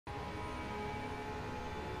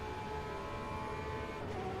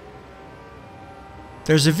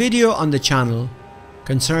There's a video on the channel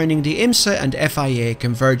concerning the IMSA and FIA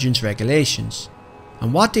convergence regulations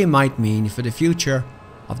and what they might mean for the future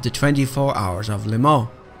of the 24 hours of Le Mans.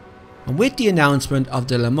 And with the announcement of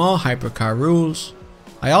the Le Mans Hypercar rules,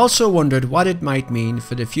 I also wondered what it might mean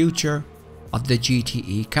for the future of the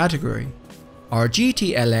GTE category, or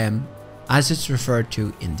GTLM as it's referred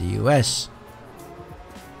to in the US.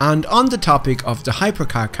 And on the topic of the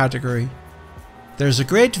Hypercar category, there's a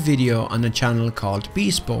great video on a channel called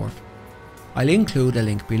B Sport. I'll include a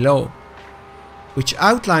link below, which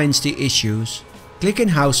outlines the issues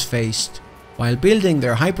Glickenhaus faced while building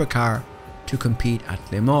their hypercar to compete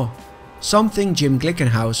at Le Mans, something Jim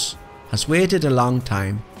Glickenhaus has waited a long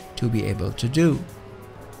time to be able to do.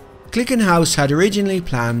 Glickenhaus had originally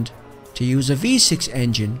planned to use a V6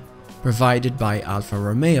 engine provided by Alfa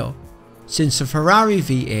Romeo, since a Ferrari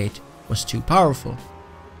V8 was too powerful.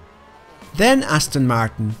 Then Aston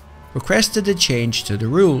Martin requested a change to the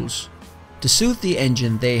rules to suit the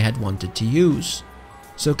engine they had wanted to use,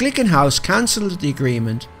 so Glickenhaus cancelled the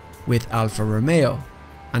agreement with Alfa Romeo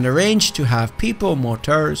and arranged to have Pipo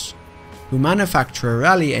Motors, who manufacture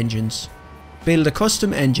rally engines, build a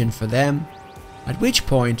custom engine for them, at which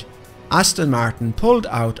point Aston Martin pulled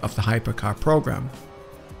out of the hypercar program.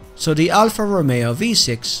 So the Alfa Romeo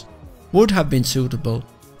V6 would have been suitable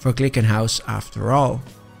for Glickenhaus after all.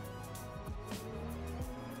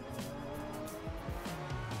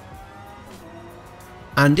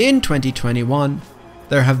 And in 2021,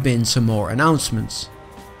 there have been some more announcements.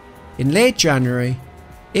 In late January,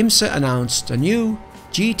 IMSA announced a new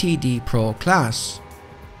GTD Pro class,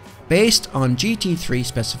 based on GT3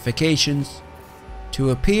 specifications, to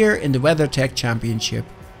appear in the WeatherTech Championship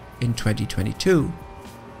in 2022.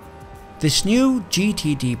 This new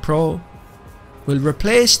GTD Pro will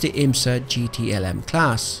replace the IMSA GTLM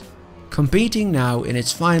class, competing now in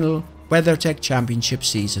its final WeatherTech Championship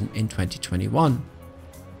season in 2021.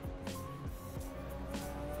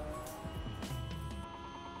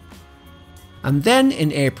 And then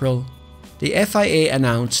in April, the FIA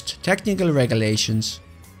announced technical regulations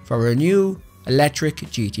for a new electric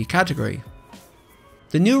GT category.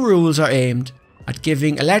 The new rules are aimed at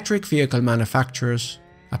giving electric vehicle manufacturers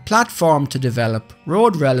a platform to develop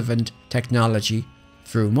road-relevant technology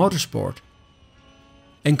through motorsport,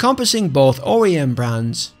 encompassing both OEM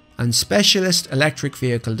brands and specialist electric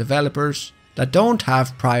vehicle developers that don't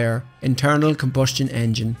have prior internal combustion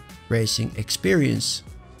engine racing experience.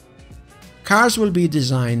 Cars will be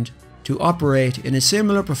designed to operate in a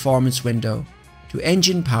similar performance window to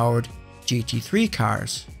engine-powered GT3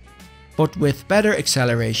 cars, but with better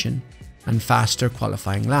acceleration and faster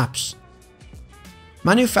qualifying laps.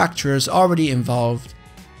 Manufacturers already involved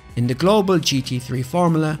in the global GT3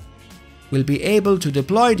 formula will be able to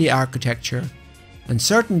deploy the architecture and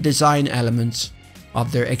certain design elements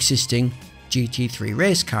of their existing GT3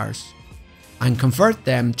 race cars and convert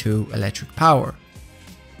them to electric power.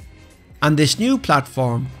 And this new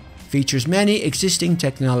platform features many existing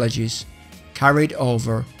technologies carried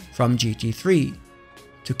over from GT3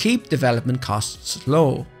 to keep development costs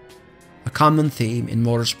low, a common theme in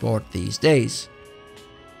motorsport these days.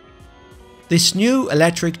 This new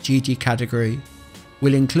electric GT category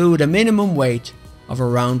will include a minimum weight of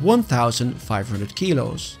around 1,500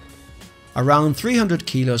 kilos, around 300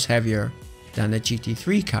 kilos heavier than a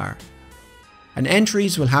GT3 car, and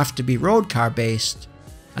entries will have to be road car based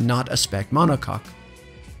and not a spec monocoque.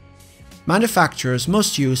 Manufacturers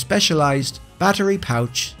must use specialized battery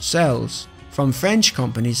pouch cells from French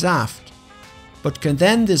company Zaft, but can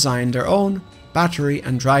then design their own battery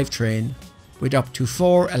and drivetrain with up to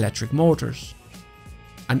 4 electric motors,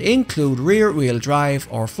 and include rear-wheel drive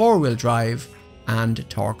or four-wheel drive and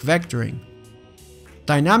torque vectoring.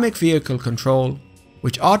 Dynamic vehicle control,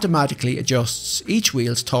 which automatically adjusts each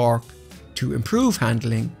wheel's torque to improve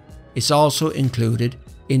handling, is also included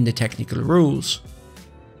in the technical rules.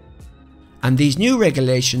 And these new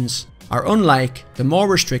regulations are unlike the more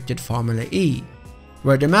restricted Formula E,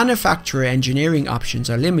 where the manufacturer engineering options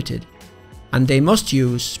are limited and they must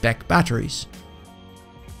use spec batteries.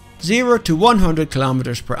 0 to 100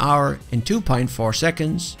 km per hour in 2.4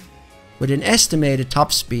 seconds, with an estimated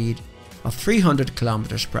top speed of 300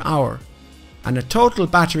 km per hour and a total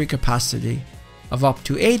battery capacity of up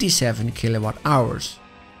to 87 kWh.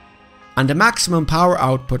 And a maximum power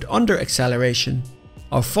output under acceleration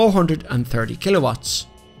of 430 kilowatts,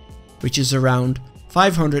 which is around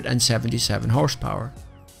 577 horsepower,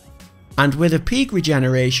 and with a peak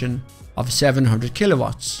regeneration of 700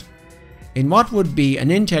 kilowatts, in what would be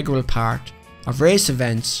an integral part of race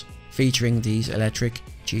events featuring these electric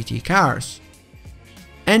GT cars.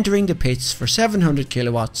 Entering the pits for 700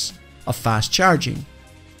 kilowatts of fast charging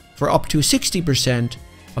for up to 60%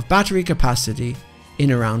 of battery capacity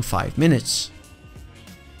in around 5 minutes.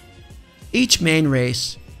 Each main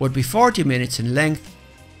race would be 40 minutes in length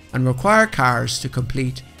and require cars to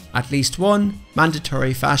complete at least one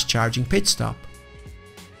mandatory fast charging pit stop.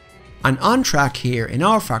 And on track here in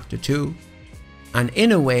our Factor 2, and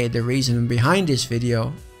in a way the reason behind this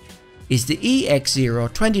video, is the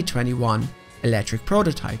EX0 2021 electric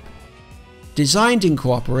prototype, designed in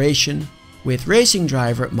cooperation with racing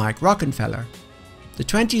driver Mike Rockenfeller, the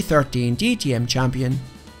 2013 DTM champion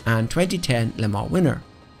and 2010 Le Mans winner.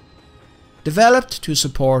 Developed to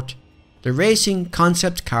support the Racing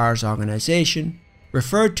Concept Cars organisation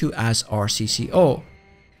referred to as RCCO,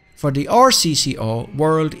 for the RCCO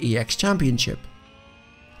World EX Championship,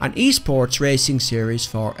 an esports racing series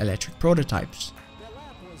for electric prototypes.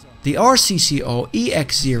 The RCCO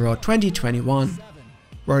EX0 2021,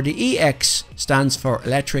 where the EX stands for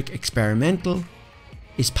Electric Experimental,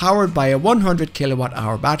 is powered by a 100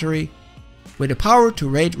 kWh battery with a power to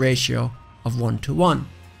rate ratio of 1:1.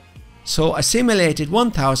 So a simulated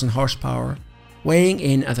 1000 horsepower weighing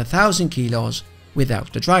in at 1000 kilos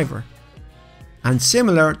without the driver. And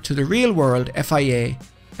similar to the real-world FIA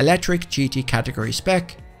Electric GT category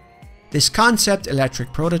spec, this concept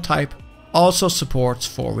electric prototype also supports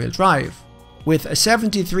 4-wheel drive, with a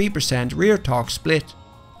 73% rear torque split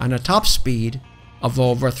and a top speed of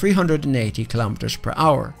over 380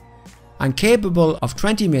 km/h, and capable of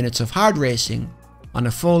 20 minutes of hard racing on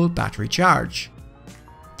a full battery charge.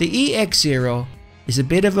 The EX0 is a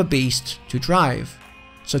bit of a beast to drive,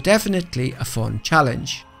 so definitely a fun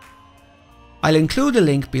challenge. I'll include a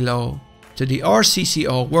link below to the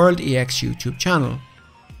RCCO World EX YouTube channel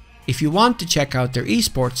if you want to check out their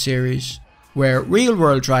esports series, where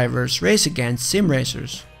real-world drivers race against sim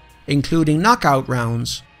racers, including knockout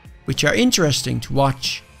rounds, which are interesting to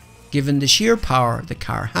watch given the sheer power the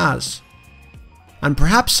car has. And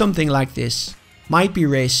perhaps something like this might be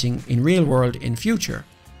racing in real world in future,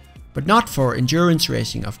 but not for endurance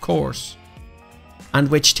racing of course. And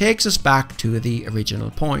which takes us back to the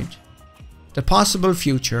original point, the possible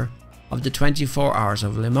future of the 24 Hours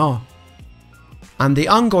of Le Mans, and the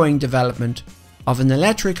ongoing development of an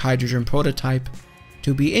electric hydrogen prototype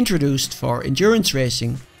to be introduced for endurance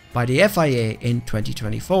racing by the FIA in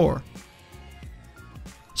 2024.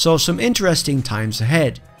 So some interesting times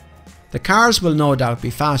ahead. The cars will no doubt be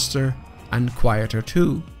faster and quieter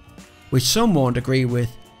too, which some won't agree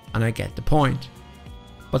with, and I get the point.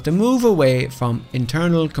 But the move away from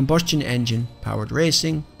internal combustion engine powered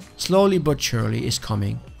racing slowly but surely is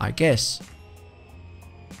coming, I guess.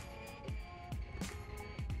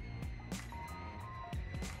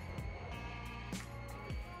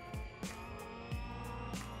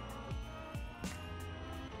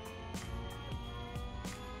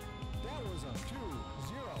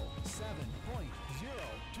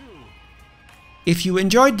 If you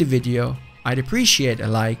enjoyed the video, I'd appreciate a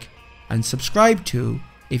like and subscribe too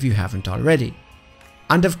if you haven't already.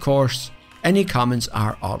 And of course, any comments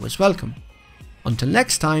are always welcome. Until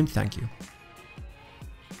next time, thank you.